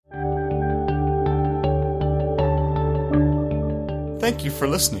Thank you for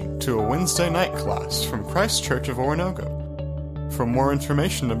listening to a Wednesday night class from Christ Church of Oronogo. For more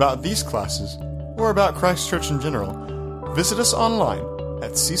information about these classes, or about Christ Church in general, visit us online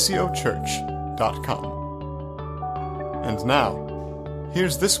at ccochurch.com. And now,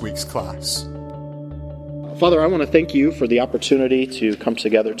 here's this week's class. Father, I want to thank you for the opportunity to come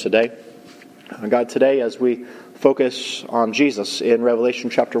together today. God, today as we focus on Jesus in Revelation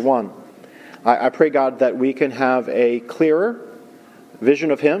chapter 1, I pray, God, that we can have a clearer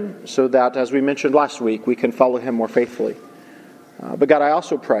vision of Him so that, as we mentioned last week, we can follow Him more faithfully. But God, I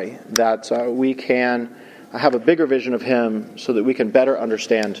also pray that we can have a bigger vision of Him so that we can better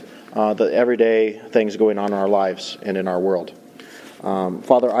understand the everyday things going on in our lives and in our world.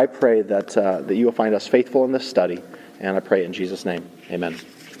 Father, I pray that you will find us faithful in this study, and I pray in Jesus' name. Amen.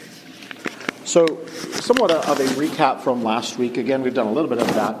 So, somewhat of a recap from last week. Again, we've done a little bit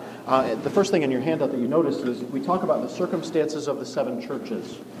of that. The first thing in your handout that you noticed is we talk about the circumstances of the seven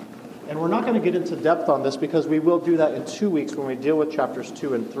churches. And we're not going to get into depth on this because we will do that in 2 weeks when we deal with chapters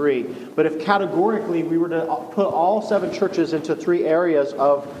 2 and 3. But if categorically we were to put all seven churches into three areas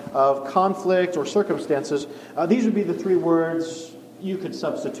of conflict or circumstances, these would be the three words. You could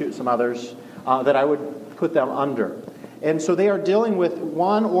substitute some others that I would put them under. And so they are dealing with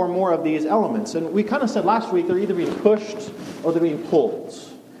one or more of these elements. And we kind of said last week they're either being pushed or they're being pulled.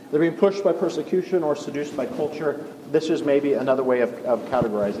 They're being pushed by persecution or seduced by culture. This is maybe another way of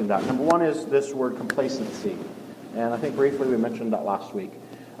categorizing that. Number one is this word complacency. And I think briefly we mentioned that last week.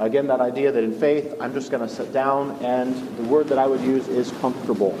 Again, that idea that in faith, I'm just going to sit down, and the word that I would use is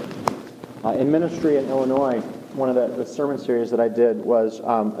comfortable. In ministry in Illinois, one of the sermon series that I did was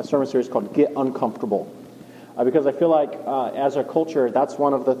a sermon series called Get Uncomfortable. Because I feel like as a culture, that's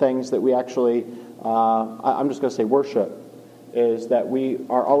one of the things that we actually, I'm just going to say worship, is that we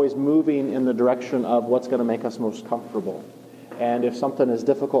are always moving in the direction of what's going to make us most comfortable. And if something is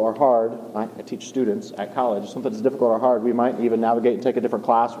difficult or hard, I teach students at college, if something is difficult or hard, we might even navigate and take a different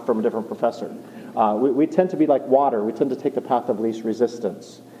class from a different professor. We tend to be like water. We tend to take the path of least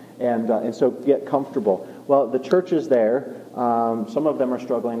resistance. And so get comfortable. Well, the church is there. Some of them are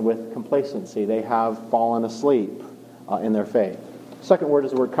struggling with complacency. They have fallen asleep in their faith. Second word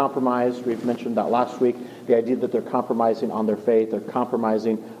is the word compromise. We've mentioned that last week. The idea that they're compromising on their faith. They're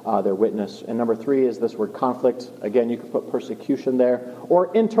compromising their witness. And number three is this word conflict. Again, you could put persecution there.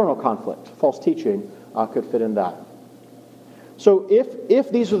 Or internal conflict. False teaching could fit in that. So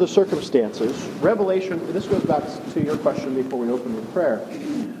if these are the circumstances, Revelation, this goes back to your question before we open with prayer.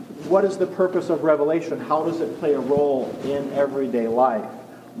 What is the purpose of Revelation? How does it play a role in everyday life?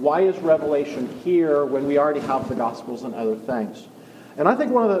 Why is Revelation here when we already have the Gospels and other things? And I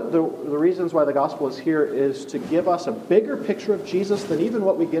think one of the reasons why the Gospel is here is to give us a bigger picture of Jesus than even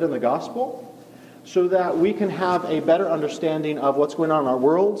what we get in the Gospel, so that we can have a better understanding of what's going on in our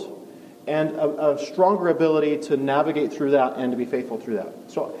world and a stronger ability to navigate through that and to be faithful through that.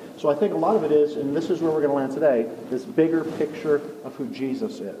 So I think a lot of it is, and this is where we're going to land today, this bigger picture of who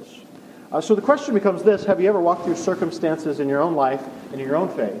Jesus is. So the question becomes this: have you ever walked through circumstances in your own life and in your own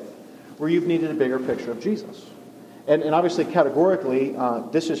faith where you've needed a bigger picture of Jesus? And obviously, categorically,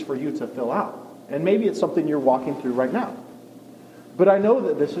 this is for you to fill out. And maybe it's something you're walking through right now. But I know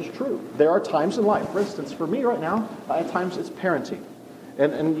that this is true. There are times in life, for instance, for me right now, at times it's parenting.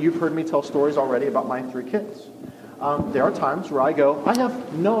 And you've heard me tell stories already about my 3 kids. There are times where I go, I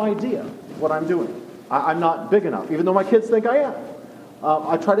have no idea what I'm doing. I'm not big enough, even though my kids think I am.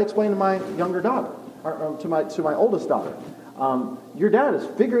 I try to explain to my younger daughter, or to my oldest daughter, your dad is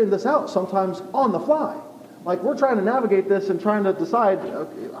figuring this out sometimes on the fly. Like, we're trying to navigate this and trying to decide,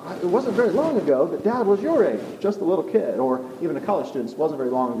 it wasn't very long ago that Dad was your age, just a little kid, or even a college student, it wasn't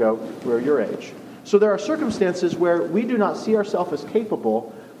very long ago we were your age. So there are circumstances where we do not see ourselves as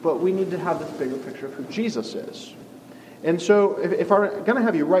capable, but we need to have this bigger picture of who Jesus is. And so if I'm going to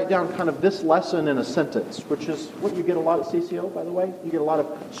have you write down kind of this lesson in a sentence, which is what you get a lot at CCO, by the way. You get a lot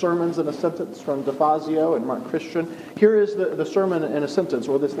of sermons in a sentence from DeFazio and Mark Christian. Here is the sermon in a sentence,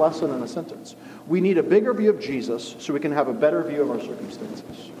 or this lesson in a sentence. We need a bigger view of Jesus so we can have a better view of our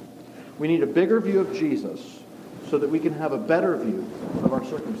circumstances. We need a bigger view of Jesus so that we can have a better view of our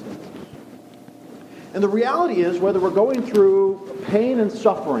circumstances. And the reality is, whether we're going through pain and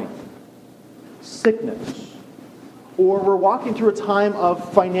suffering, sickness, or we're walking through a time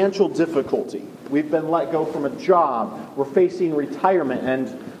of financial difficulty. We've been let go from a job. We're facing retirement,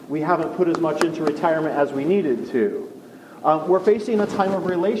 and we haven't put as much into retirement as we needed to. We're facing a time of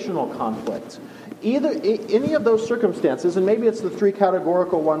relational conflict. Any of those circumstances, and maybe it's the 3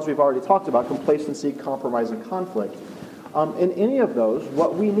 categorical ones we've already talked about, complacency, compromise, and conflict, In any of those,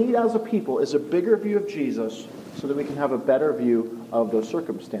 what we need as a people is a bigger view of Jesus so that we can have a better view of those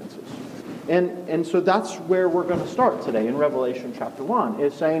circumstances. And so that's where we're going to start today in Revelation chapter 1,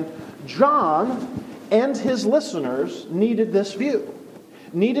 is saying John and his listeners needed this view,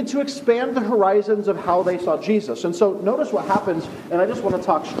 needed to expand the horizons of how they saw Jesus. And so notice what happens, and I just want to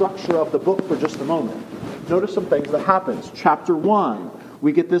talk structure of the book for just a moment. Notice some things that happens. Chapter 1,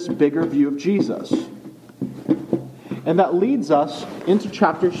 we get this bigger view of Jesus. And that leads us into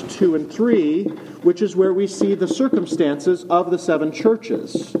chapters 2 and 3, which is where we see the circumstances of the 7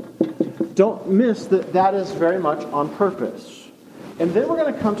 churches. Don't miss that that is very much on purpose. And then we're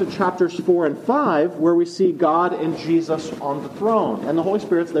going to come to chapters 4 and 5, where we see God and Jesus on the throne. And the Holy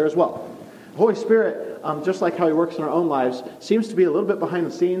Spirit's there as well. The Holy Spirit, just like how he works in our own lives, seems to be a little bit behind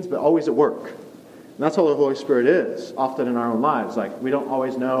the scenes, but always at work. And that's how the Holy Spirit is, often in our own lives. Like, we don't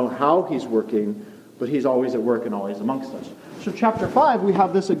always know how he's working, but he's always at work and always amongst us. So chapter 5, we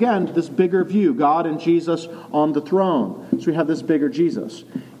have this again, this bigger view, God and Jesus on the throne. So we have this bigger Jesus.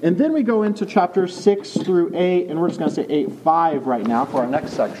 And then we go into chapters 6 through 8, and we're just going to say 8:5 right now for our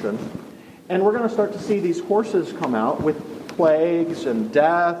next section. And we're going to start to see these horses come out with plagues and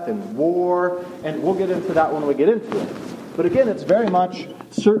death and war, and we'll get into that when we get into it. But again, it's very much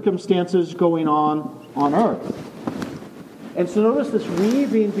circumstances going on earth. And so notice this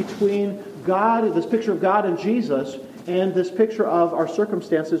weaving between God, this picture of God and Jesus, and this picture of our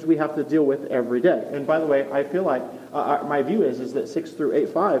circumstances we have to deal with every day. And by the way, I feel like my view is that 6 through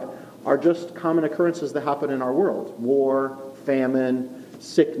 8:5 are just common occurrences that happen in our world. War, famine,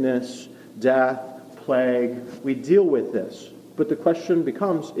 sickness, death, plague. We deal with this. But the question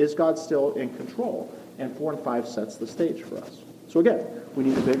becomes, is God still in control? And 4 and 5 sets the stage for us. So again, we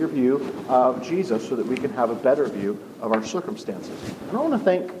need a bigger view of Jesus so that we can have a better view of our circumstances. And I want to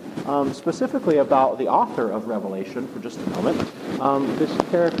think specifically about the author of Revelation for just a moment. This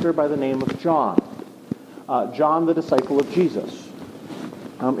character by the name of John. John, the disciple of Jesus.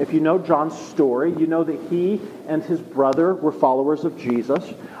 If you know John's story, you know that he and his brother were followers of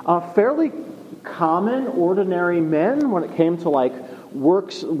Jesus. Fairly common, ordinary men when it came to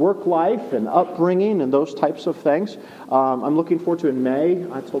work life and upbringing and those types of things. I'm looking forward to in May.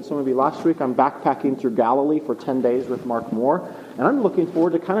 I told some of you last week I'm backpacking through Galilee for 10 days with Mark Moore. And I'm looking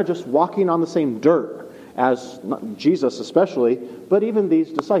forward to kind of just walking on the same dirt as Jesus especially, but even these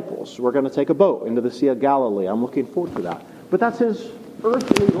disciples. We're going to take a boat into the Sea of Galilee. I'm looking forward to that. But that's his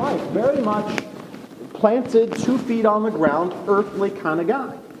earthly life. Very much planted 2 feet on the ground, earthly kind of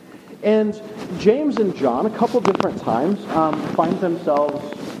guy. And James and John, a couple different times, find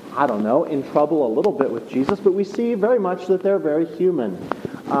themselves, in trouble a little bit with Jesus, but we see very much that they're very human.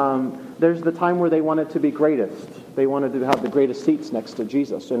 There's the time where they wanted to be greatest. They wanted to have the greatest seats next to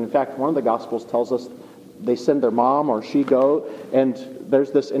Jesus. And in fact, one of the Gospels tells us they send their mom or she go, and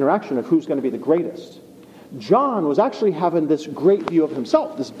there's this interaction of who's going to be the greatest. John was actually having this great view of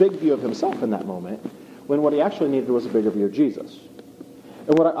himself, this big view of himself in that moment, when what he actually needed was a bigger view of Jesus.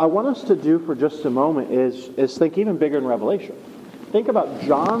 And what I want us to do for just a moment is think even bigger in Revelation. Think about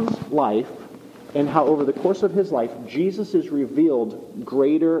John's life and how over the course of his life, Jesus is revealed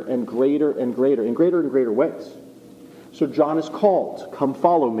greater and greater and greater, in greater and greater ways. So John is called, come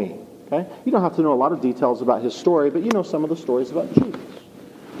follow me. Okay? You don't have to know a lot of details about his story, but you know some of the stories about Jesus.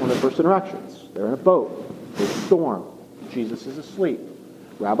 One of the first interactions, they're in a boat, there's a storm, Jesus is asleep.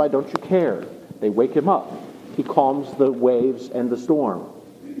 Rabbi, don't you care? They wake him up. He calms the waves and the storm.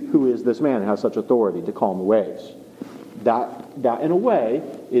 Who is this man who has such authority to calm the waves? That in a way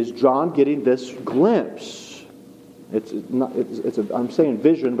is John getting this glimpse. I'm saying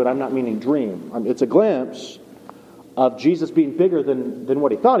vision, but I'm not meaning dream. It's a glimpse of Jesus being bigger than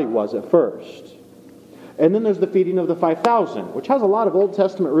what he thought he was at first. And then there's the feeding of the 5,000, which has a lot of Old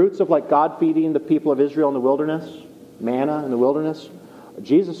Testament roots of God feeding the people of Israel in the wilderness, manna in the wilderness.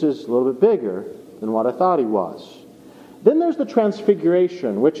 Jesus is a little bit bigger than what I thought he was. Then there's the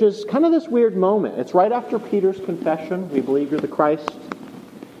transfiguration, which is kind of this weird moment. It's right after Peter's confession, we believe you're the Christ.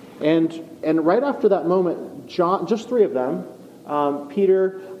 And right after that moment, John, just 3 of them,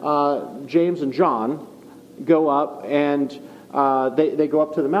 Peter, James, and John, go up and they go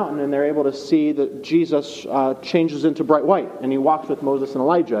up to the mountain and they're able to see that Jesus changes into bright white and he walks with Moses and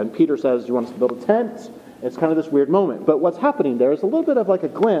Elijah. And Peter says, do you want us to build a tent? It's kind of this weird moment. But what's happening there is a little bit of a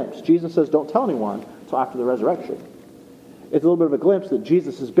glimpse. Jesus says, don't tell anyone until after the resurrection. It's a little bit of a glimpse that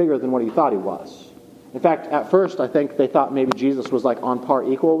Jesus is bigger than what he thought he was. In fact, at first, I think they thought maybe Jesus was on par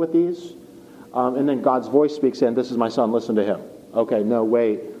equal with these. And then God's voice speaks in, this is my son, listen to him. Okay, no,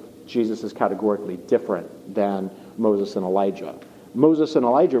 wait. Jesus is categorically different than Moses and Elijah. Moses and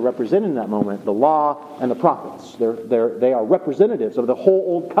Elijah represent in that moment the law and the prophets. They are representatives of the whole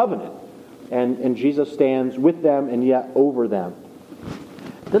Old Covenant. And Jesus stands with them and yet over them.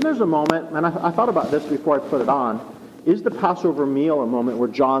 Then there's a moment, and I thought about this before I put it on. Is the Passover meal a moment where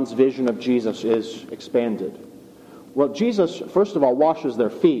John's vision of Jesus is expanded? Well, Jesus, first of all, washes their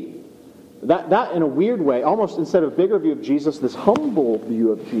feet. That in a weird way, almost instead of bigger view of Jesus, this humble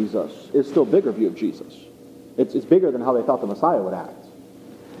view of Jesus is still bigger view of Jesus. It's bigger than how they thought the Messiah would act.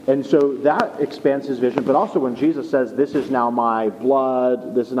 And so that expands his vision. But also when Jesus says, this is now my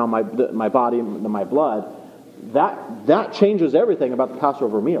blood, this is now my body and my blood, that changes everything about the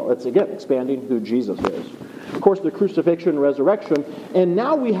Passover meal. It's, again, expanding who Jesus is. Of course, the crucifixion, resurrection. And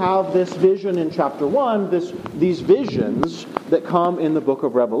now we have this vision in chapter 1, these visions that come in the book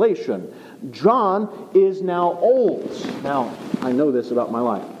of Revelation. John is now old. Now, I know this about my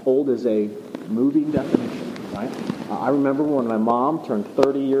life. Old is a moving definition, right? I remember when my mom turned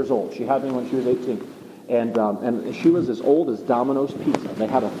 30 years old. She had me when she was 18. And she was as old as Domino's Pizza. They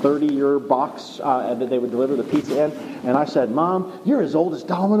had a 30-year box that they would deliver the pizza in. And I said, Mom, you're as old as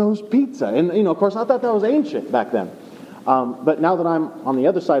Domino's Pizza. And, of course, I thought that was ancient back then. But now that I'm on the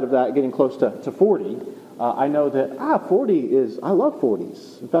other side of that, getting close to 40, I know that 40 is, I love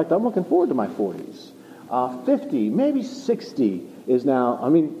 40s. In fact, I'm looking forward to my 40s. 50, maybe 60 is now,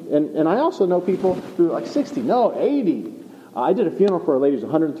 and I also know people who are like 60, no, 80. I did a funeral for a lady who's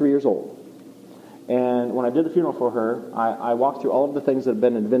 103 years old. And when I did the funeral for her, I walked through all of the things that have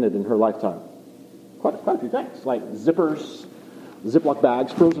been invented in her lifetime. Quite a few things, like zippers, Ziploc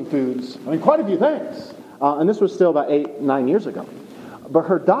bags, frozen foods. Quite a few things. And this was still about 8-9 years ago. But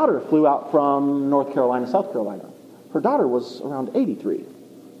her daughter flew out from North Carolina, South Carolina. Her daughter was around 83.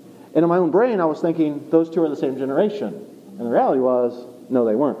 And in my own brain, I was thinking, those two are the same generation. And the reality was, no,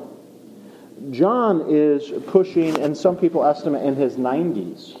 they weren't. John is pushing, and some people estimate in his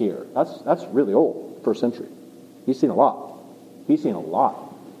 90s here. That's really old, first century. He's seen a lot.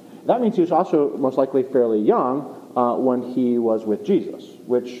 That means he was also most likely fairly young when he was with Jesus,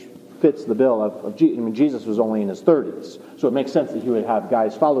 which fits the bill of Jesus. Jesus was only in his 30s, so it makes sense that he would have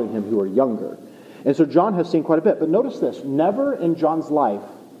guys following him who are younger. And so John has seen quite a bit. But notice this, never in John's life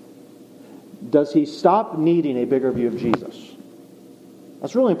does he stop needing a bigger view of Jesus.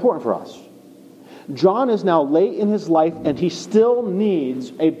 That's really important for us. John is now late in his life, and he still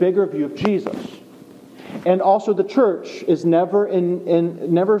needs a bigger view of Jesus. And also the church is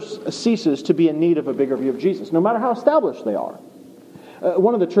never ceases to be in need of a bigger view of Jesus, no matter how established they are.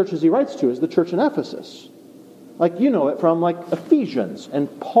 One of the churches he writes to is the church in Ephesus. You know it from Ephesians and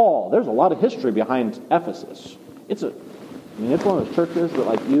Paul. There's a lot of history behind Ephesus. It's one of those churches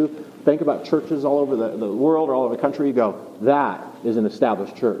that you think about churches all over the world or all over the country, you go, that is an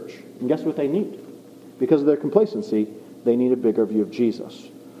established church. And guess what they need? Because of their complacency, they need a bigger view of Jesus.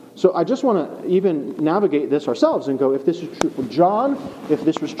 So I just want to even navigate this ourselves and go, if this is true for John, if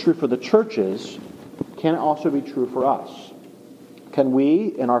this was true for the churches, can it also be true for us? Can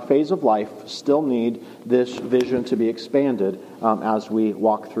we, in our phase of life, still need this vision to be expanded as we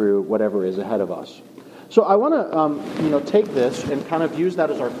walk through whatever is ahead of us? So I want to take this and kind of use that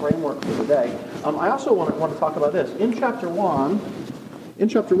as our framework for today. I also want to talk about this. In chapter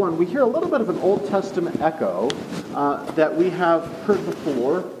 1, we hear a little bit of an Old Testament echo that we have heard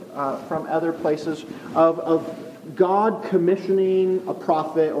before from other places of God commissioning a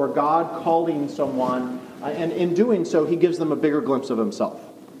prophet or God calling someone, and in doing so, he gives them a bigger glimpse of himself.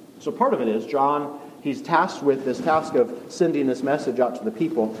 So part of it is John, he's tasked with this task of sending this message out to the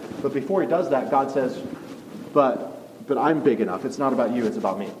people, but before he does that, God says, but I'm big enough. It's not about you, it's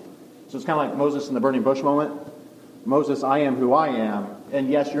about me. So it's kind of like Moses in the burning bush moment. Moses, I am who I am. And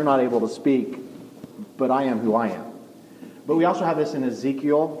yes, you're not able to speak, but I am who I am. But we also have this in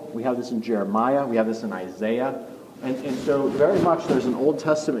Ezekiel. We have this in Jeremiah. We have this in Isaiah. And so very much there's an Old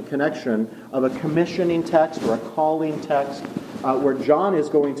Testament connection of a commissioning text or a calling text where John is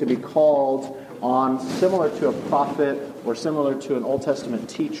going to be called on similar to a prophet or similar to an Old Testament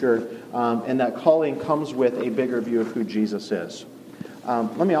teacher. And that calling comes with a bigger view of who Jesus is.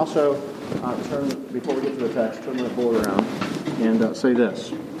 Let me also turn, before we get to the text, turn the board around and say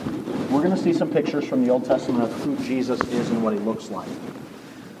this. We're going to see some pictures from the Old Testament of who Jesus is and what he looks like.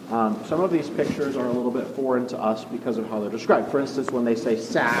 Some of these pictures are a little bit foreign to us because of how they're described. For instance, when they say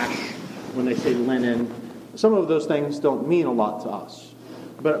sash, when they say linen, some of those things don't mean a lot to us.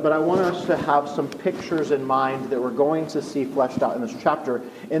 But I want us to have some pictures in mind that we're going to see fleshed out in this chapter.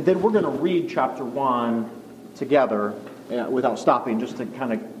 And then we're going to read chapter 1 together without stopping, just to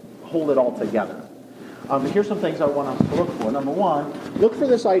kind of hold it all together. Here's some things I want us to look for. Number one, look for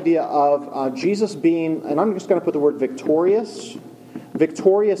this idea of Jesus being, and I'm just going to put the word victorious,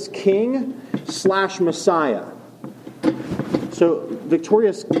 victorious king / Messiah. So,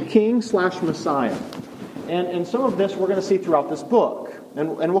 victorious king / Messiah. And some of this we're going to see throughout this book.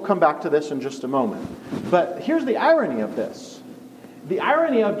 And we'll come back to this in just a moment. But here's the irony of this. The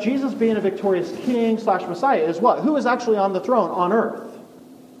irony of Jesus being a victorious king / Messiah is what? Who is actually on the throne on earth?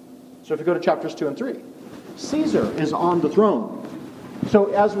 So if you go to chapters 2 and 3, Caesar is on the throne.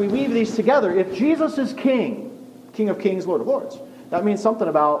 So as we weave these together, if Jesus is king, King of kings, Lord of lords, that means something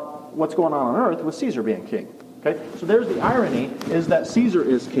about what's going on earth with Caesar being king. Okay? So there's the irony, is that Caesar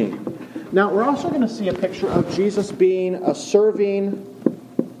is king. Now, we're also going to see a picture of Jesus being a serving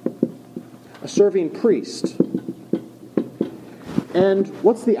priest. And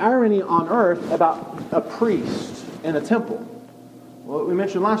what's the irony on earth about a priest in a temple? Well, we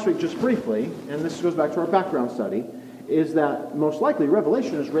mentioned last week just briefly, and this goes back to our background study, is that most likely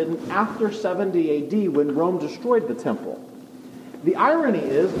Revelation is written after 70 AD when Rome destroyed the temple. The irony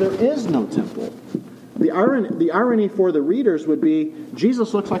is there is no temple. The irony for the readers would be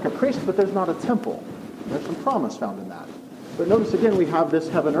Jesus looks like a priest, but there's not a temple. There's some promise found in that. But notice again, we have this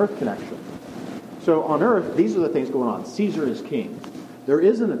heaven-earth connection. So on earth, these are the things going on. Caesar is king. There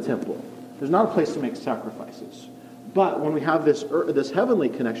isn't a temple. There's not a place to make sacrifices. But when we have this heavenly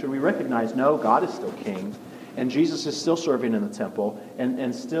connection, we recognize, no, God is still king, and Jesus is still serving in the temple, and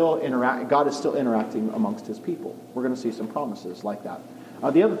God is still interacting amongst his people. We're going to see some promises like that.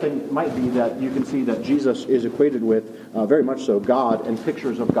 The other thing might be that you can see that Jesus is equated with, very much so, God and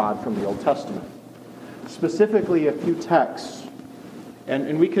pictures of God from the Old Testament. Specifically, a few texts.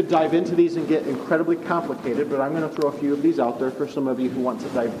 And we could dive into these and get incredibly complicated, but I'm going to throw a few of these out there for some of you who want to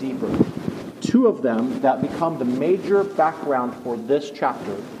dive deeper. Two of them that become the major background for this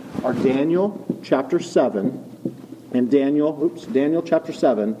chapter are Daniel chapter 7 and Daniel chapter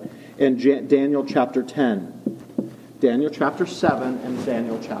 7 and Daniel chapter 10. Daniel chapter 7 and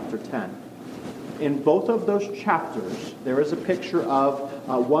Daniel chapter 10. In both of those chapters, there is a picture of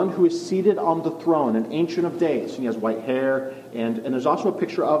one who is seated on the throne, an Ancient of Days. He has white hair, and there's also a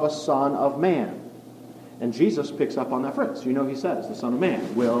picture of a Son of Man. And Jesus picks up on that phrase. You know, he says, the Son of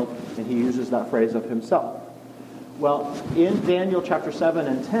Man will, and he uses that phrase of himself. Well, in Daniel chapter 7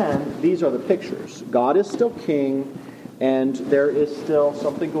 and 10, these are the pictures. God is still king, and there is still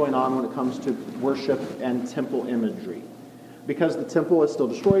something going on when it comes to worship and temple imagery. Because the temple is still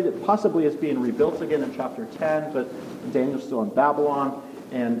destroyed, it possibly is being rebuilt again in chapter 10, but Daniel's still in Babylon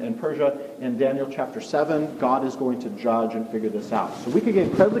and Persia. In Daniel chapter 7, God is going to judge and figure this out. So we could get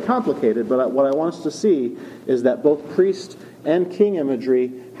incredibly complicated, but what I want us to see is that both priest and king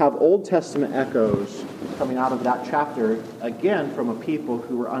imagery have Old Testament echoes coming out of that chapter, again, from a people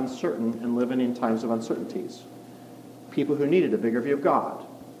who were uncertain and living in times of uncertainties. People who needed a bigger view of God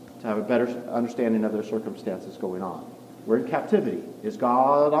to have a better understanding of their circumstances going on. We're in captivity. Is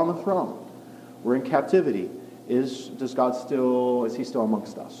God on the throne? We're in captivity. Is he still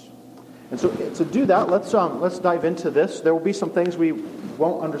amongst us? And so to do that, let's dive into this. There will be some things we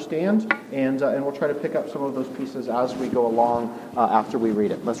won't understand, and we'll try to pick up some of those pieces as we go along after we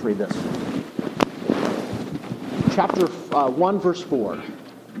read it. Let's read this. Chapter 1, verse 4.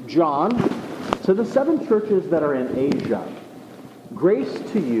 John, to the 7 churches that are in Asia, grace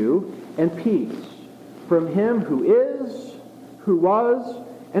to you and peace from him who is, who was,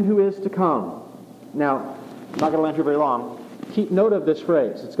 and who is to come. Now, I'm not going to land here very long. Keep note of this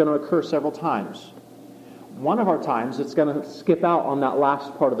phrase. It's going to occur several times. One of our times, it's going to skip out on that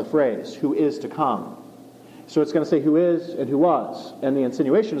last part of the phrase, who is to come. So it's going to say who is and who was. And the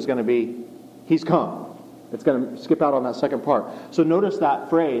insinuation is going to be, he's come. It's going to skip out on that second part. So notice that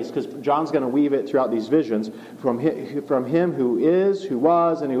phrase, because John's going to weave it throughout these visions, from him who is, who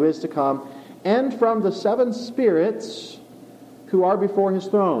was, and who is to come, and from the 7 spirits who are before his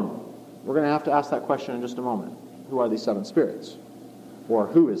throne. We're going to have to ask that question in just a moment. Who are these 7 spirits? Or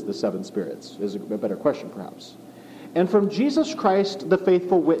who is the 7 spirits is a better question, perhaps. And from Jesus Christ, the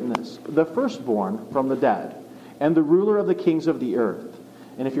faithful witness, the firstborn from the dead, and the ruler of the kings of the earth.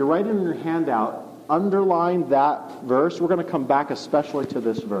 And if you're writing in your handout, underline that verse. We're going to come back especially to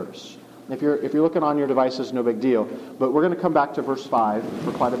this verse. If you're looking on your devices, no big deal. But we're going to come back to verse 5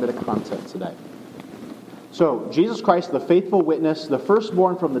 for quite a bit of content today. So, Jesus Christ, the faithful witness, the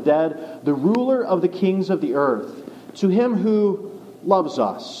firstborn from the dead, the ruler of the kings of the earth, to him who loves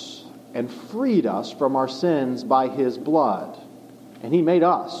us and freed us from our sins by his blood. And he made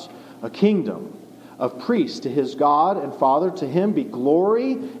us a kingdom of priests to his God and Father. To him be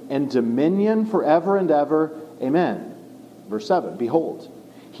glory and dominion forever and ever. Amen. Verse 7, behold,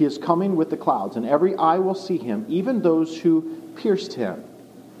 he is coming with the clouds, and every eye will see him, even those who pierced him.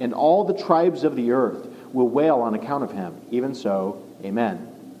 And all the tribes of the earth will wail on account of him. Even so, Amen.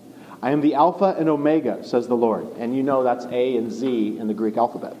 I am the Alpha and Omega, says the Lord. And you know that's A and Z in the Greek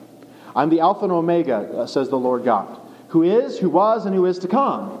alphabet. I'm the Alpha and Omega, says the Lord God, who is, who was, and who is to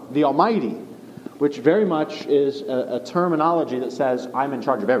come, the Almighty, which very much is a terminology that says I'm in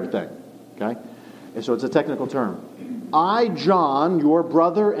charge of everything. Okay? And so it's a technical term. I, John, your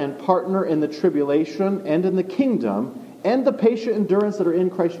brother and partner in the tribulation and in the kingdom and the patient endurance that are in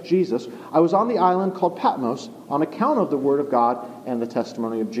Christ Jesus, I was on the island called Patmos on account of the word of God and the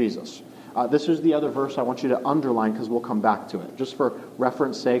testimony of Jesus. This is the other verse I want you to underline because we'll come back to it, just for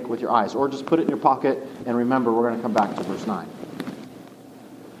reference sake with your eyes. Or just put it in your pocket and remember we're going to come back to verse 9.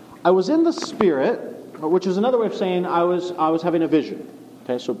 I was in the Spirit, which is another way of saying I was having a vision.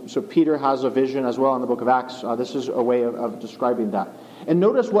 Okay, so Peter has a vision as well in the book of Acts. This is a way of describing that. And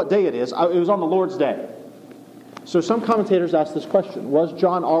notice what day it is. It was on the Lord's Day. So some commentators ask this question. Was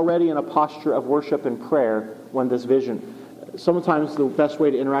John already in a posture of worship and prayer when this vision? Sometimes the best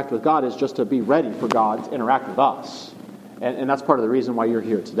way to interact with God is just to be ready for God to interact with us. And that's part of the reason why you're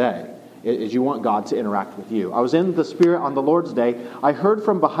here today, is you want God to interact with you. I was in the Spirit on the Lord's Day. I heard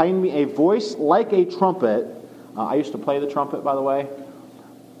from behind me a voice like a trumpet. I used to play the trumpet, by the way.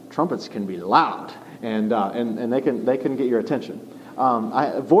 Trumpets can be loud, and they can get your attention.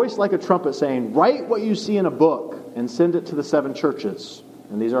 A voice like a trumpet saying, "Write what you see in a book and send it to the 7 churches."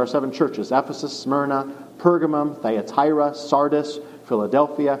 And these are our 7 churches: Ephesus, Smyrna, Pergamum, Thyatira, Sardis,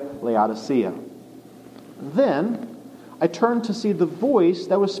 Philadelphia, Laodicea. Then I turned to see the voice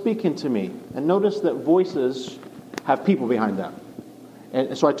that was speaking to me. And notice that voices have people behind them.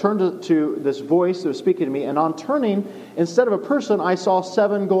 And so I turned to this voice that was speaking to me, and on turning, instead of a person, I saw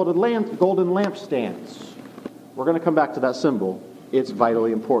 7 golden lampstands. We're going to come back to that symbol. It's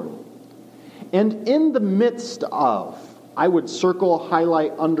vitally important. And in the midst of, I would circle,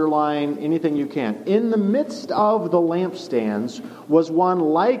 highlight, underline, anything you can. In the midst of the lampstands was one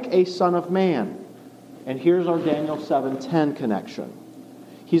like a son of man. And here's our Daniel 7:10 connection.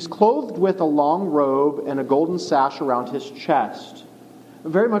 He's clothed with a long robe and a golden sash around his chest.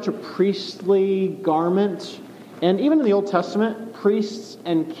 Very much a priestly garment. And even in the Old Testament, priests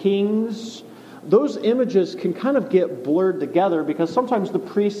and kings, those images can kind of get blurred together because sometimes the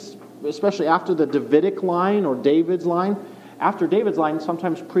priests, especially after the Davidic line or David's line, after David's line,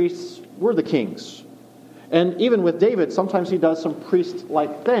 sometimes priests were the kings. And even with David, sometimes he does some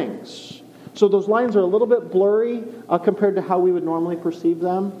priest-like things. So those lines are a little bit blurry compared to how we would normally perceive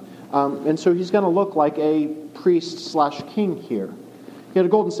them. And so he's going to look like a priest/king here. He had a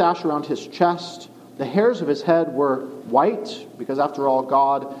golden sash around his chest. The hairs of his head were white, because after all,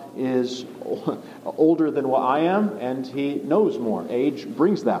 God is older than what I am, and he knows more. Age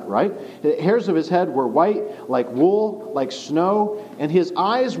brings that, right? The hairs of his head were white, like wool, like snow, and his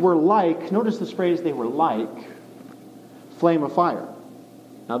eyes were like, notice this phrase, they were like, flame of fire.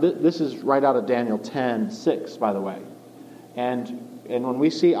 Now, this is right out of Daniel 10:6, by the way. And when we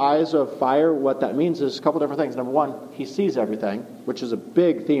see eyes of fire, what that means is a couple different things. Number one, he sees everything, which is a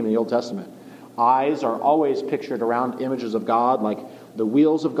big theme in the Old Testament. Eyes are always pictured around images of God, like the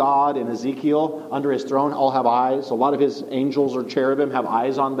wheels of God in Ezekiel under his throne all have eyes. A lot of his angels or cherubim have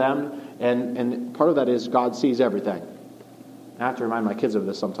eyes on them, and part of that is God sees everything. I have to remind my kids of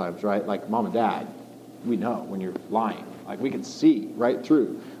this sometimes, right? Like, Mom and Dad, we know when you're lying. Like, we can see right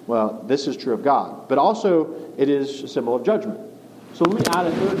through. Well, this is true of God. But also, it is a symbol of judgment. So let me add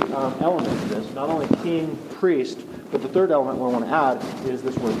a third element to this. Not only king, priest, but the third element we want to add is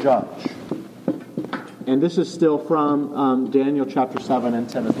this word judge. And this is still from Daniel chapter 7 and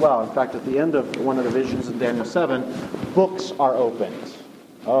 10 as well. In fact, at the end of one of the visions in Daniel 7, books are opened.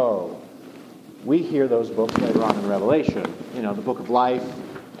 Oh, we hear those books later on in Revelation. You know, the book of life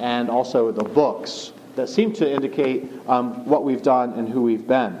and also the books that seem to indicate what we've done and who we've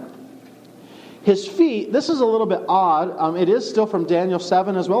been. His feet, this is a little bit odd. It is still from Daniel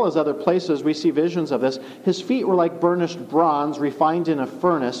 7 as well as other places. We see visions of this. His feet were like burnished bronze refined in a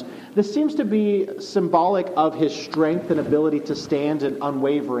furnace. This seems to be symbolic of his strength and ability to stand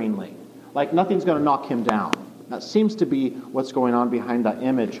unwaveringly. Like nothing's going to knock him down. That seems to be what's going on behind that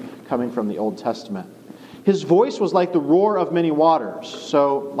image coming from the Old Testament. His voice was like the roar of many waters.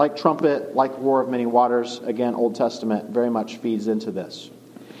 So like trumpet, like roar of many waters. Again, Old Testament very much feeds into this.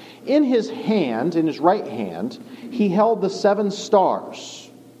 In his hand, in his right hand, he held the 7 stars.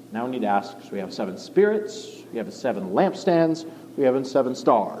 Now we need to ask, so we have 7 spirits, we have 7 lampstands, we have 7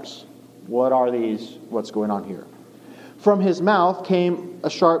 stars. What are these? What's going on here? From his mouth came a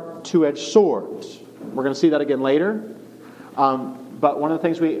sharp 2-edged sword. We're going to see that again later. But one of the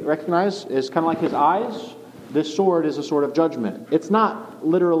things we recognize is kind of like his eyes. This sword is a sword of judgment. It's not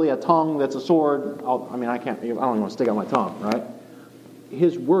literally a tongue that's a sword. I don't even want to stick out my tongue, right?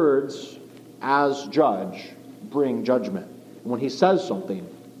 his words as judge bring judgment. When he says something,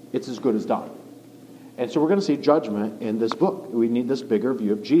 it's as good as done. And so we're going to see judgment in this book. We need this bigger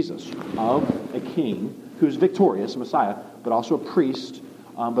view of Jesus, of a king who's victorious, a Messiah, but also a priest,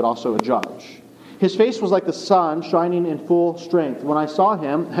 but also a judge. His face was like the sun shining in full strength. When I saw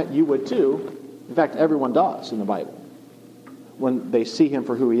him, you would too. In fact, everyone does in the Bible. When they see him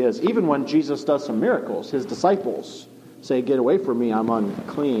for who he is. Even when Jesus does some miracles, his disciples say, "Get away from me, I'm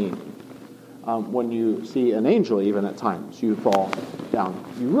unclean." When you see an angel, even at times, you fall down.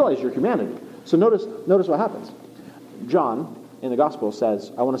 You realize your humanity. So notice what happens. John, in the Gospel,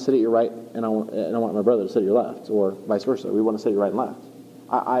 says, "I want to sit at your right, and I want my brother to sit at your left," or vice versa. We want to sit at your right and left.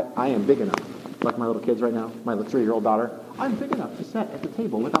 I am big enough, like my little kids right now, my 3-year-old daughter. I'm big enough to sit at the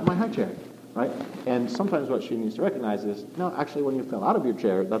table without my high chair, right? And sometimes what she needs to recognize is, no, actually, when you fell out of your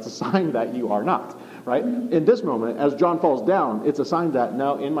chair, that's a sign that you are not, right? In this moment, as John falls down, it's a sign that,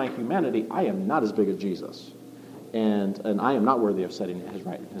 no, in my humanity, I am not as big as Jesus. And I am not worthy of sitting at his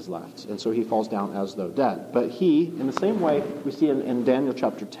right and his left. And so he falls down as though dead. But he, in the same way we see in Daniel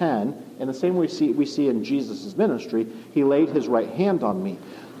chapter 10, in the same way we see in Jesus' ministry, he laid his right hand on me.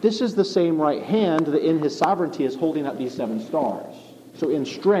 This is the same right hand that in his sovereignty is holding up these 7 stars. So in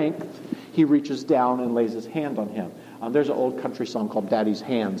strength, he reaches down and lays his hand on him. There's an old country song called Daddy's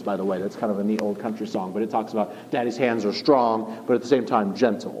Hands, by the way. That's kind of a neat old country song. But it talks about Daddy's hands are strong, but at the same time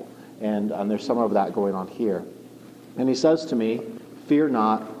gentle. And there's some of that going on here. And he says to me, "Fear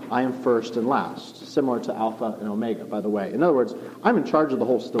not, I am first and last," similar to Alpha and Omega, by the way. In other words, I'm in charge of the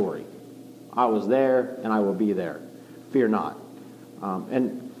whole story. I was there, and I will be there. Fear not.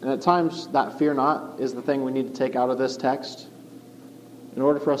 And at times, that fear not is the thing we need to take out of this text. In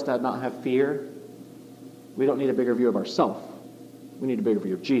order for us to not have fear, we don't need a bigger view of ourselves. We need a bigger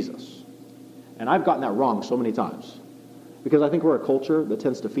view of Jesus. And I've gotten that wrong so many times. Because I think we're a culture that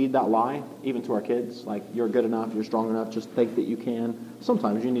tends to feed that lie, even to our kids. Like, you're good enough, you're strong enough, just think that you can.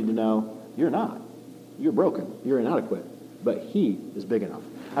 Sometimes you need to know, you're not. You're broken. You're inadequate. But he is big enough.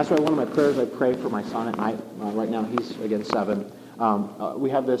 That's why one of my prayers I pray for my son at night. Right now he's, again, 7.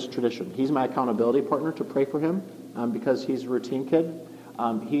 We have this tradition. He's my accountability partner to pray for him because he's a routine kid.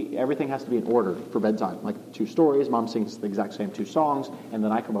 Everything has to be in order for bedtime. Like 2 stories, mom sings the exact same 2 songs, and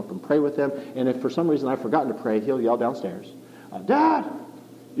then I come up and pray with him. And if for some reason I've forgotten to pray, he'll yell downstairs, "Dad,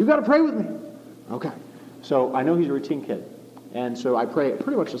 you got to pray with me." Okay. So I know he's a routine kid. And so I pray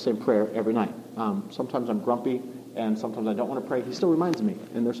pretty much the same prayer every night. Sometimes I'm grumpy, and sometimes I don't want to pray. He still reminds me.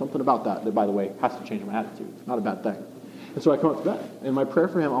 And there's something about that, by the way, has to change my attitude. It's not a bad thing. And so I come up to bed. And my prayer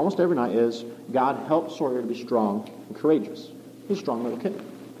for him almost every night is, God, help Sawyer to be strong and courageous. He's a strong little kid.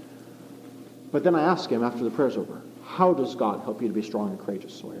 But then I ask him after the prayer's over, how does God help you to be strong and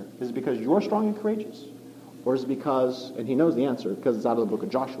courageous, Sawyer? Is it because you're strong and courageous? Or is it because, and he knows the answer because it's out of the book of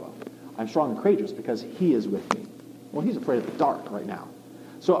Joshua, I'm strong and courageous because he is with me. Well, he's afraid of the dark right now.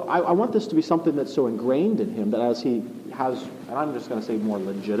 So I want this to be something that's so ingrained in him that as he has, and I'm just going to say more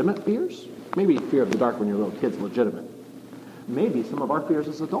legitimate fears, maybe fear of the dark when you're a little kid's legitimate. Maybe some of our fears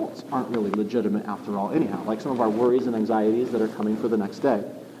as adults aren't really legitimate after all anyhow, like some of our worries and anxieties that are coming for the next day.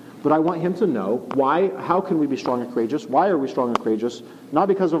 But I want him to know how can we be strong and courageous? Why are we strong and courageous? Not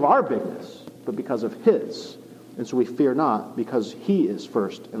because of our bigness, but because of his. And so we fear not because he is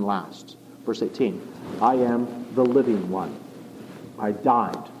first and last. Verse 18, I am the living one. I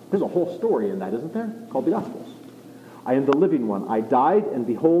died. There's a whole story in that, isn't there? Called the Gospels. I am the living one. I died, and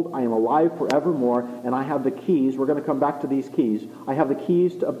behold, I am alive forevermore, and I have the keys. We're going to come back to these keys. I have the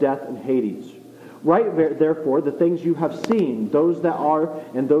keys of death and Hades. Write, therefore, the things you have seen, those that are,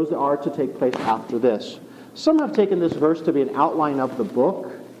 and those that are to take place after this. Some have taken this verse to be an outline of the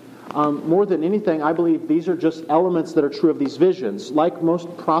book. More than anything, I believe these are just elements that are true of these visions. Like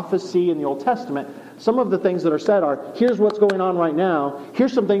most prophecy in the Old Testament, some of the things that are said are, here's what's going on right now,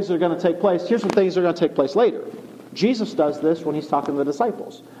 here's some things that are going to take place, here's some things that are going to take place later. Jesus does this when he's talking to the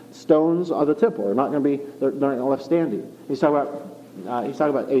disciples. Stones of the temple are not going to be, they're not going to left standing. He's talking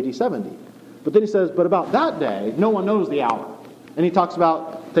about AD 70. But then he says, but about that day, no one knows the hour. And he talks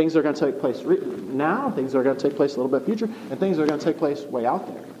about things that are going to take place now, things that are going to take place a little bit future, and things that are going to take place way out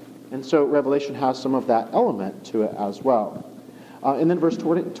there. And so Revelation has some of that element to it as well. And then verse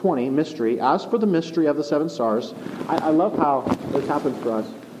 20, mystery. As for the mystery of the 7 stars, I love how this happens for us.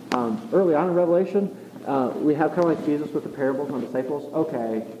 Early on in Revelation, we have kind of like Jesus with the parables on the disciples.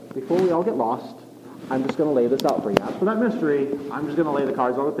 Okay, before we all get lost, I'm just going to lay this out for you. As for that mystery, I'm just going to lay the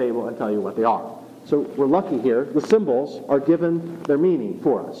cards on the table and tell you what they are. So we're lucky here. The symbols are given their meaning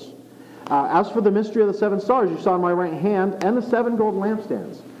for us. As for the mystery of the 7 stars, you saw in my right hand, and the 7 golden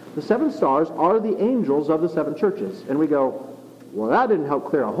lampstands. The 7 stars are the angels of the 7 churches. And we go, Well, that didn't help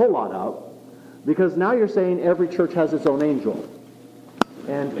clear a whole lot up, because now you're saying every church has its own angel.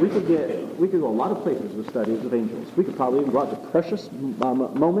 And we could go a lot of places with studies of angels. We could probably even go out to Precious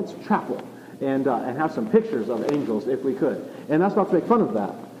Moments Chapel and have some pictures of angels if we could. And that's not to make fun of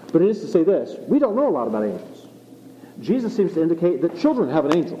that. But it is to say this: we don't know a lot about angels. Jesus seems to indicate that children have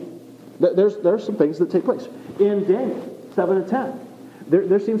an angel. There's some things that take place. In Daniel 7 and 10,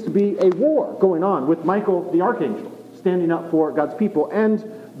 there seems to be a war going on with Michael the archangel standing up for God's people, and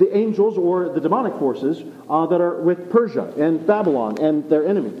the angels or the demonic forces that are with Persia and Babylon and their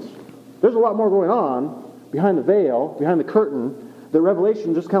enemies. There's a lot more going on behind the veil, behind the curtain, that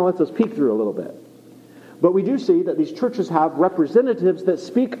Revelation just kind of lets us peek through a little bit. But we do see that these churches have representatives that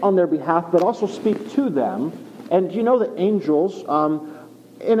speak on their behalf, but also speak to them. And you know that angels,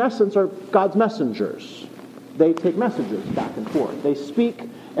 in essence, are God's messengers. They take messages back and forth. They speak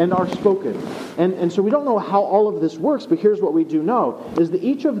and are spoken. And so we don't know how all of this works, but here's what we do know, is that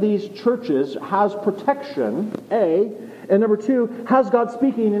each of these churches has protection, A, and number two, has God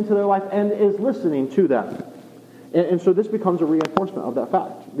speaking into their life and is listening to them. And so this becomes a reinforcement of that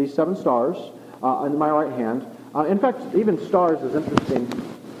fact. These 7 stars on my right hand, in fact, even stars is interesting.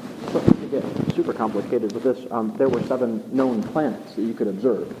 So to get super complicated with this, there were 7 known planets that you could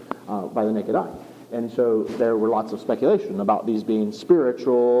observe by the naked eye. And so there were lots of speculation about these being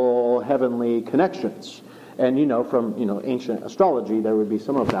spiritual, heavenly connections. And from ancient astrology, there would be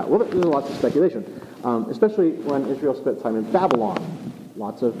some of that. Well, there's lots of speculation, especially when Israel spent time in Babylon.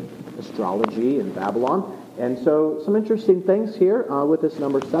 Lots of astrology in Babylon. And so some interesting things here with this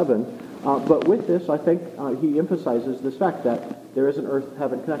number 7. But with this, I think he emphasizes this fact that there is an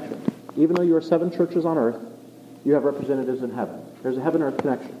earth-heaven connection. Even though you are 7 churches on earth, you have representatives in heaven. There's a heaven-earth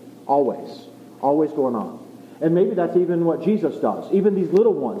connection, always going on. And maybe that's even what Jesus does. Even these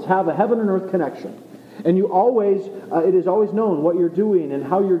little ones have a heaven and earth connection. And you always, it is always known what you're doing and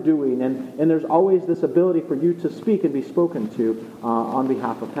how you're doing. And there's always this ability for you to speak and be spoken to on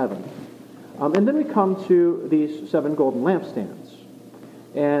behalf of heaven. And then we come to these 7 golden lampstands.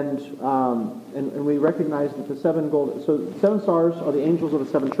 And we recognize that the 7 stars are the angels of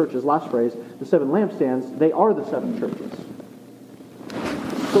the 7 churches. Last phrase, the 7 lampstands, they are the 7 churches.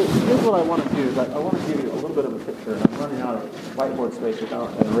 So here's what I want to do, is I want to give you a little bit of a picture, and I'm running out of whiteboard space without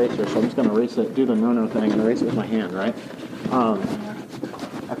an eraser, so I'm just going to erase it, do the no-no thing, and erase it with my hand, right? A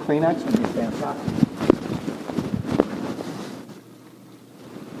Kleenex would be fantastic.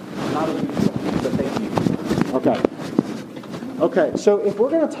 Not as usual, but thank you. Okay, so if we're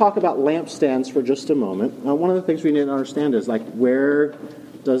going to talk about lampstands for just a moment, one of the things we need to understand is, where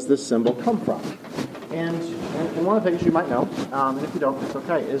does this symbol come from? And one of the things you might know, and if you don't, it's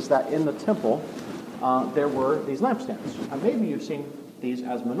okay, is that in the temple, there were these lampstands. Maybe you've seen these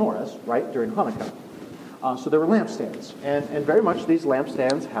as menorahs, right, during Hanukkah. So there were lampstands. And very much these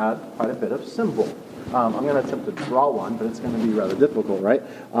lampstands had quite a bit of symbol. I'm going to attempt to draw one, but it's going to be rather difficult, right?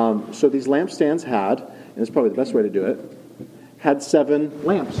 So these lampstands had, and it's probably the best way to do it, had 7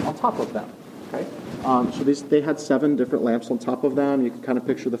 lamps on top of them. Okay? So they had 7 different lamps on top of them. You can kind of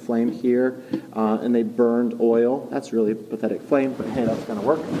picture the flame here, and they burned oil. That's really a pathetic flame, but hey, that's going to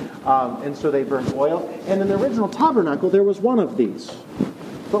work. And so they burned oil. And in the original tabernacle, there was one of these.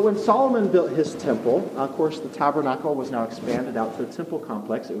 But when Solomon built his temple, of course, the tabernacle was now expanded out to a temple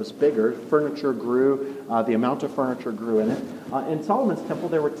complex. It was bigger. Furniture grew. The amount of furniture grew in it. In Solomon's temple,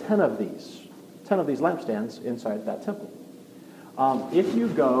 there were 10 of these lampstands inside that temple. If you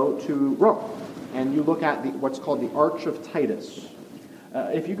go to Rome, and you look at what's called the Arch of Titus.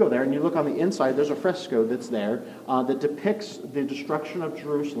 If you go there and you look on the inside, there's a fresco that's there that depicts the destruction of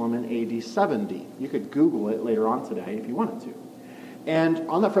Jerusalem in AD 70. You could Google it later on today if you wanted to. And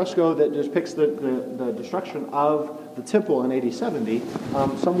on that fresco that depicts the destruction of the temple in AD 70,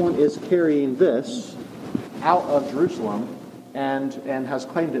 someone is carrying this out of Jerusalem and has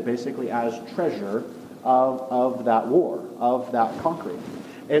claimed it basically as treasure of that war, of that conquering.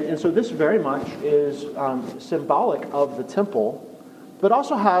 And so this very much is symbolic of the temple, but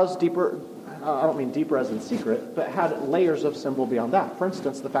also has deeper, I don't mean deeper as in secret, but had layers of symbol beyond that. For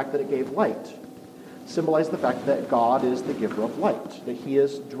instance, the fact that it gave light symbolized the fact that God is the giver of light, that he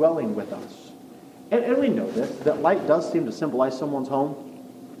is dwelling with us. And we know this, that light does seem to symbolize someone's home.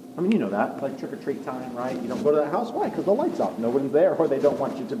 I mean, you know that, like trick-or-treat time, right? You don't go to that house. Why? Because the light's off. No one's there, or they don't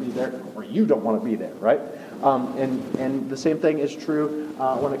want you to be there, or you don't want to be there, right? And the same thing is true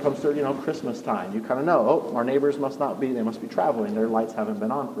when it comes to, Christmas time. You kind of know, our neighbors must not be, they must be traveling. Their lights haven't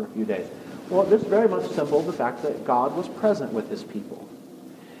been on for a few days. Well, this very much symbolized the fact that God was present with his people.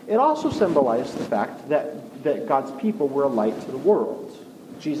 It also symbolized the fact that God's people were a light to the world.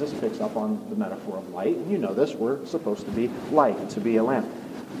 Jesus picks up on the metaphor of light, and you know this, we're supposed to be light, to be a lamp.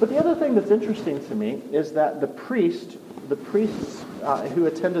 But the other thing that's interesting to me is that the priests who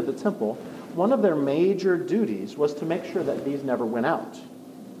attended the temple, one of their major duties was to make sure that these never went out.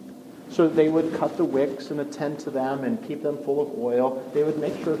 So they would cut the wicks and attend to them and keep them full of oil. They would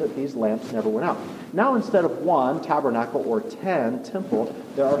make sure that these lamps never went out. Now, instead of 1 tabernacle or 10 temple,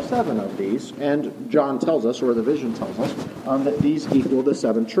 there are 7 of these. And John tells us, or the vision tells us, that these equal the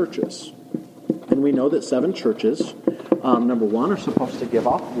 7 churches. And we know that 7 churches, number 1, are supposed to give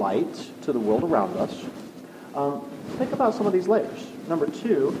off light to the world around us. Think about some of these layers. Number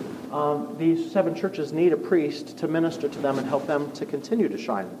 2, these 7 churches need a priest to minister to them and help them to continue to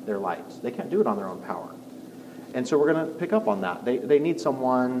shine their lights. They can't do it on their own power. And so we're going to pick up on that. They need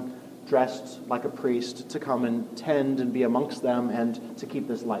someone dressed like a priest to come and tend and be amongst them and to keep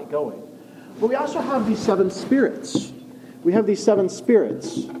this light going. But we also have these 7 spirits. We have these 7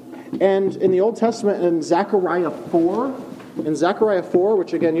 spirits. And in the Old Testament, in Zechariah 4,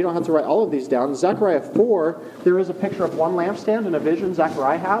 which again, you don't have to write all of these down, in Zechariah 4, there is a picture of one lampstand in a vision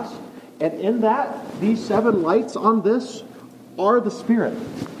Zechariah has. And in that, these 7 lights on this are the Spirit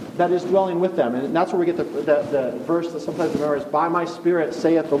that is dwelling with them. And that's where we get the verse that sometimes remember is, "By my Spirit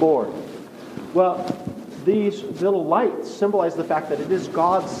saith the Lord." Well, these little lights symbolize the fact that it is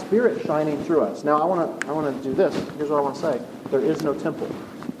God's Spirit shining through us. Now, I want to do this. Here's what I want to say. There is no temple.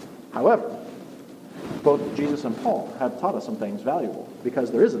 However, both Jesus and Paul have taught us some things valuable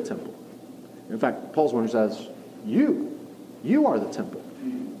because there is a temple. In fact, Paul's one who says, you are the temple.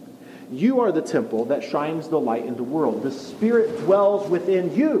 You are the temple that shines the light in the world. The Spirit dwells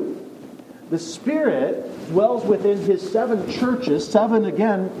within you. The Spirit dwells within His 7 churches, 7,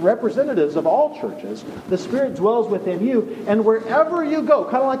 again, representatives of all churches. The Spirit dwells within you, and wherever you go,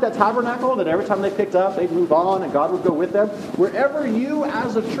 kind of like that tabernacle that every time they picked up, they'd move on, and God would go with them. Wherever you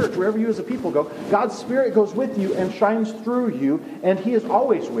as a church, wherever you as a people go, God's Spirit goes with you and shines through you, and He is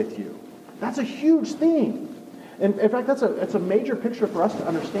always with you. That's a huge theme. And in fact, it's a major picture for us to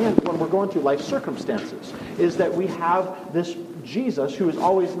understand when we're going through life circumstances, is that we have this Jesus who is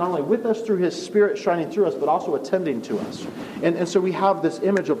always not only with us through His Spirit shining through us, but also attending to us. And so we have this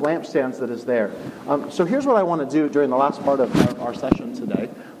image of lampstands that is there. So here's what I want to do during the last part of our session today,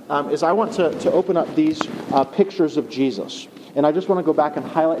 is I want to open up these pictures of Jesus. And I just want to go back and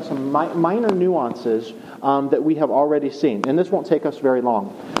highlight some minor nuances that we have already seen. And this won't take us very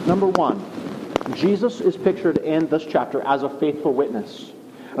long. Number 1, Jesus is pictured in this chapter as a faithful witness.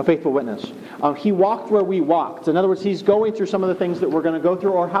 A faithful witness. He walked where we walked. In other words, He's going through some of the things that we're going to go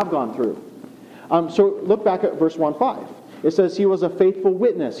through or have gone through. So look back at verse 1:5. It says He was a faithful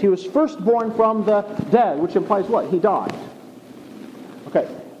witness. He was firstborn from the dead, which implies what? He died. Okay.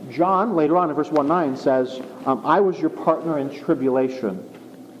 John, later on in verse 1:9, says, I was your partner in tribulation.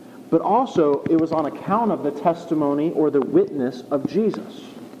 But also, it was on account of the testimony or the witness of Jesus.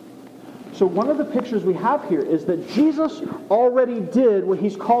 So one of the pictures we have here is that Jesus already did what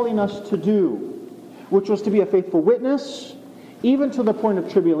He's calling us to do, which was to be a faithful witness, even to the point of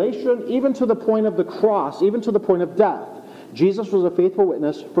tribulation, even to the point of the cross, even to the point of death. Jesus was a faithful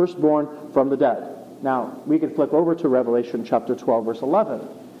witness, firstborn from the dead. Now, we could flip over to Revelation chapter 12, verse 11.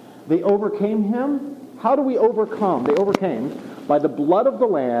 They overcame Him. How do we overcome? They overcame by the blood of the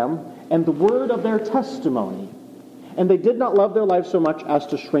Lamb and the word of their testimony. And they did not love their lives so much as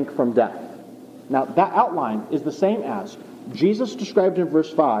to shrink from death. Now, that outline is the same as Jesus described in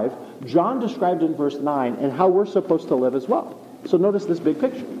verse 5, John described in verse 9, and how we're supposed to live as well. So notice this big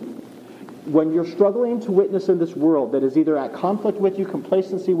picture. When you're struggling to witness in this world that is either at conflict with you,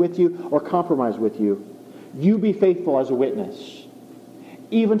 complacency with you, or compromise with you, you be faithful as a witness,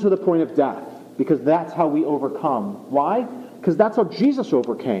 even to the point of death, because that's how we overcome. Why? Because that's how Jesus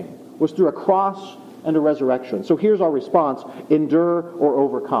overcame, was through a cross and a resurrection. So here's our response: endure or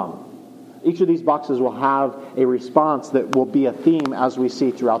overcome. Each of these boxes will have a response that will be a theme as we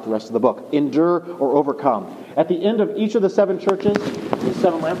see throughout the rest of the book. Endure or overcome. At the end of each of the 7 churches, the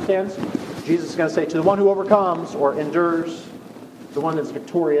 7 lampstands, Jesus is going to say, to the one who overcomes or endures, the one that's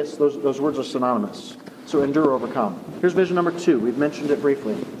victorious, those words are synonymous. So endure or overcome. Here's vision number 2. We've mentioned it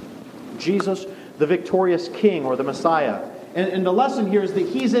briefly. Jesus, the victorious King or the Messiah. And the lesson here is that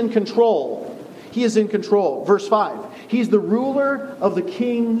He's in control. He is in control. Verse 5. He's the ruler of the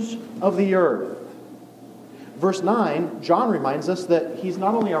kings of the earth. Verse 9, John reminds us that He's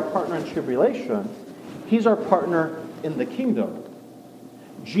not only our partner in tribulation, He's our partner in the kingdom.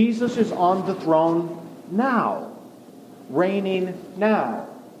 Jesus is on the throne now, reigning now.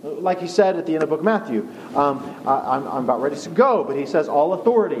 Like He said at the end of the book of Matthew, I'm about ready to go, but He says all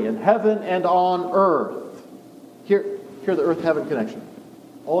authority in heaven and on earth. Here the earth-heaven connection.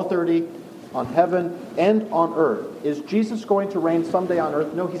 All authority on heaven and on earth. Is Jesus going to reign someday on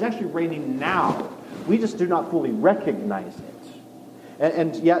earth? No, he's actually reigning now. We just do not fully recognize it.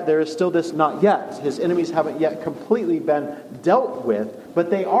 And yet there is still this not yet. His enemies haven't yet completely been dealt with, but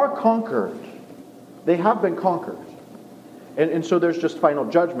they are conquered. They have been conquered. And so there's just final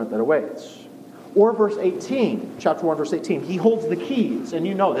judgment that awaits. Or verse 18, chapter 1, verse 18. He holds the keys. And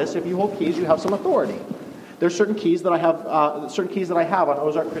you know this. If you hold keys, you have some authority. There's certain keys that I have on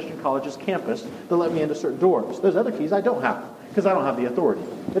Ozark Christian College's campus that let me into certain doors. There's other keys I don't have because I don't have the authority.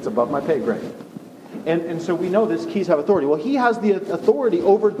 It's above my pay grade. And so we know this keys have authority. Well, he has the authority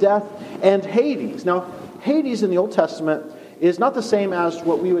over death and Hades. Now, Hades in the Old Testament is not the same as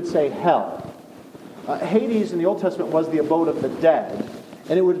what we would say hell. Hades in the Old Testament was the abode of the dead,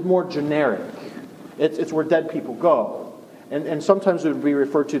 and it was more generic. It's where dead people go. And sometimes it would be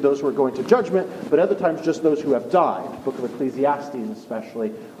referred to those who are going to judgment, but other times just those who have died. The book of Ecclesiastes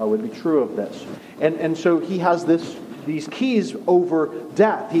especially would be true of this. And so he has these keys over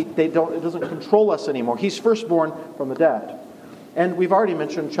death. It doesn't control us anymore. He's firstborn from the dead. And we've already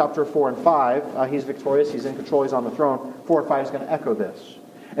mentioned chapter 4 and 5. He's victorious. He's in control. He's on the throne. 4 and 5 is going to echo this.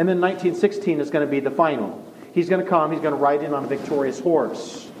 And then 19:16 is going to be the final. He's going to come. He's going to ride in on a victorious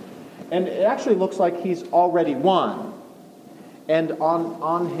horse. And it actually looks like he's already won. And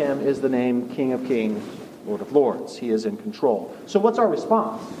on him is the name King of Kings, Lord of Lords. He is in control. So what's our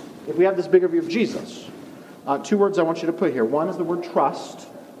response? If we have this bigger view of Jesus, 2 words I want you to put here. 1 is the word trust.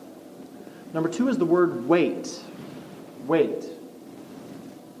 Number 2 is the word wait. Wait.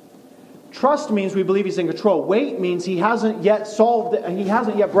 Trust means we believe he's in control. Wait means he hasn't yet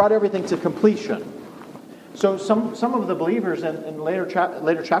brought everything to completion. So some of the believers in later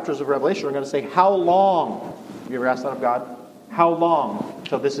chapters of Revelation are going to say, how long? You ever asked that of God? How long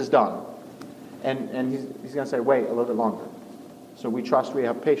till this is done? And he's going to say, wait a little bit longer. So we trust, we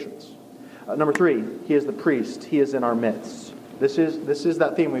have patience. Number 3, he is the priest. He is in our midst. This is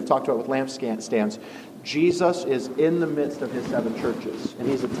that theme we've talked about with lampstands. Jesus is in the midst of his 7 churches, and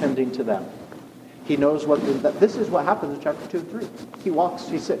he's attending to them. He knows this is what happens in chapter 2 and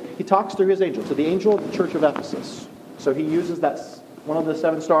 3. He talks through his angel to the angel of the church of Ephesus. So he uses that one of the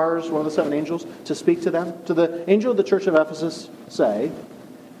 7 stars, one of the 7 angels, to speak to them. To the angel of the church of Ephesus, say.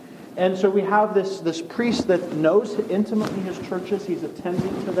 And so we have this priest that knows intimately his churches. He's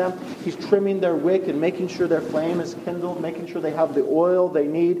attending to them. He's trimming their wick and making sure their flame is kindled, making sure they have the oil they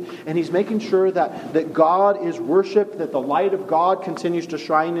need. And he's making sure that God is worshipped, that the light of God continues to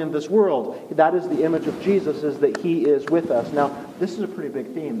shine in this world. That is the image of Jesus, is that he is with us. Now, this is a pretty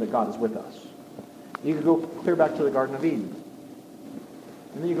big theme, that God is with us. You can go clear back to the Garden of Eden.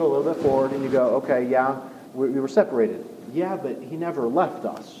 And then you go a little bit forward and you go, okay, yeah, we were separated. Yeah, but he never left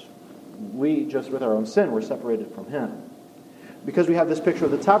us. We, just with our own sin, were separated from him. Because we have this picture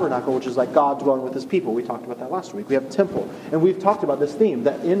of the tabernacle, which is like God dwelling with his people. We talked about that last week. We have temple. And we've talked about this theme,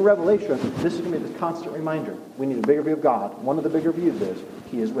 that in Revelation, this is going to be this constant reminder. We need a bigger view of God. One of the bigger views is,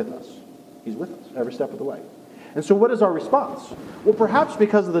 he is with us. He's with us every step of the way. And so what is our response? Well, perhaps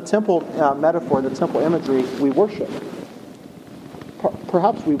because of the temple metaphor, the temple imagery, we worship.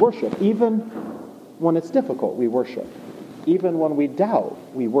 Perhaps we worship. Even when it's difficult, we worship. Even when we doubt,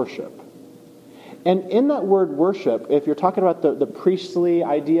 we worship. And in that word worship, if you're talking about the priestly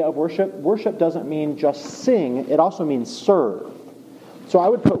idea of worship, worship doesn't mean just sing, it also means serve. So I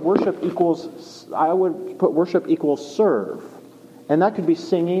would put worship equals serve. And that could be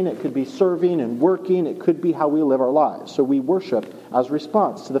singing, it could be serving and working, it could be how we live our lives. So we worship as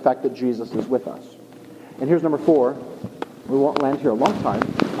response to the fact that Jesus is with us. And here's number 4. We won't land here a long time,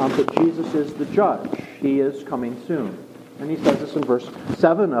 but Jesus is the judge. He is coming soon. And he says this in verse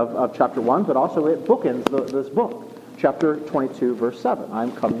 7 of chapter 1, but also it bookends this book. Chapter 22, verse 7.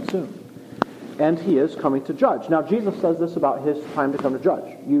 I'm coming soon. And he is coming to judge. Now, Jesus says this about his time to come to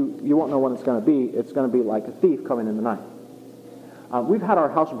judge. You won't know when it's going to be. It's going to be like a thief coming in the night. We've had our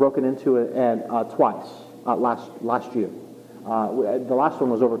house broken into twice last year. The last one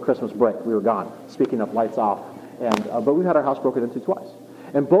was over Christmas break. We were gone. Speaking of lights off. But we've had our house broken into twice.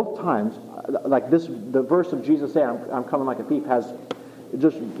 And both times, the verse of Jesus saying, I'm coming like a thief, has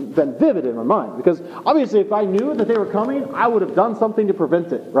just been vivid in my mind. Because obviously if I knew that they were coming, I would have done something to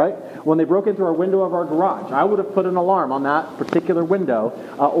prevent it, right? When they broke into our window of our garage, I would have put an alarm on that particular window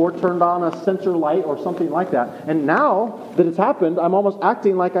or turned on a sensor light or something like that. And now that it's happened, I'm almost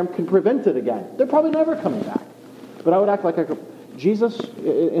acting like I can prevent it again. They're probably never coming back. But I would act like I could. Jesus,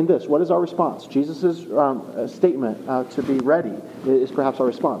 in this, what is our response? Jesus' statement to be ready is perhaps our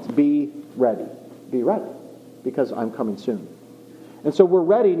response. Be ready. Be ready, because I'm coming soon. And so we're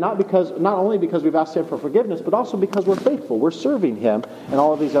ready not only because we've asked Him for forgiveness, but also because we're faithful. We're serving Him and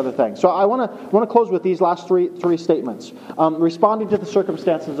all of these other things. So I want to close with these last three statements. Responding to the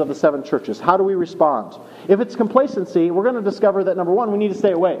circumstances of the 7 churches. How do we respond? If it's complacency, we're going to discover that, number one, we need to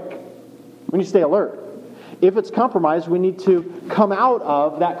stay awake. We need to stay alert. If it's compromise, we need to come out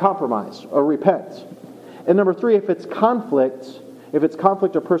of that compromise or repent. And number 3, if it's conflict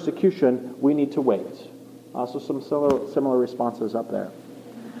or persecution, we need to wait. Also some similar responses up there.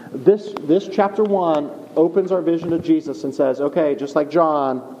 This chapter 1 opens our vision to Jesus and says, okay, just like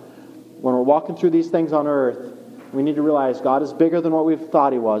John, when we're walking through these things on earth, we need to realize God is bigger than what we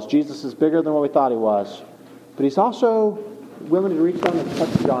thought He was. Jesus is bigger than what we thought He was. But He's also willing to reach down and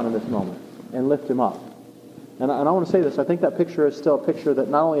touch John in this moment and lift him up. And I want to say this, I think that picture is still a picture that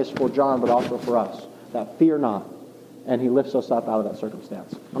not only is for John, but also for us. That fear not. And He lifts us up out of that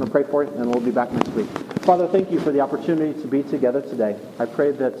circumstance. I'm going to pray for you, and we'll be back next week. Father, thank you for the opportunity to be together today. I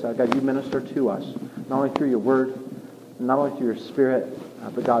pray that, God, you minister to us, not only through your word, not only through your Spirit,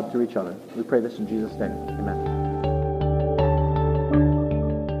 but, God, through each other. We pray this in Jesus' name. Amen.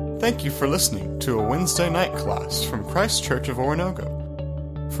 Thank you for listening to a Wednesday night class from Christ Church of Oronogo.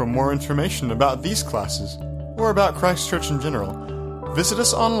 For more information about these classes, or about Christ Church in general, visit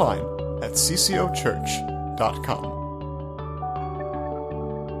us online at ccochurch.com.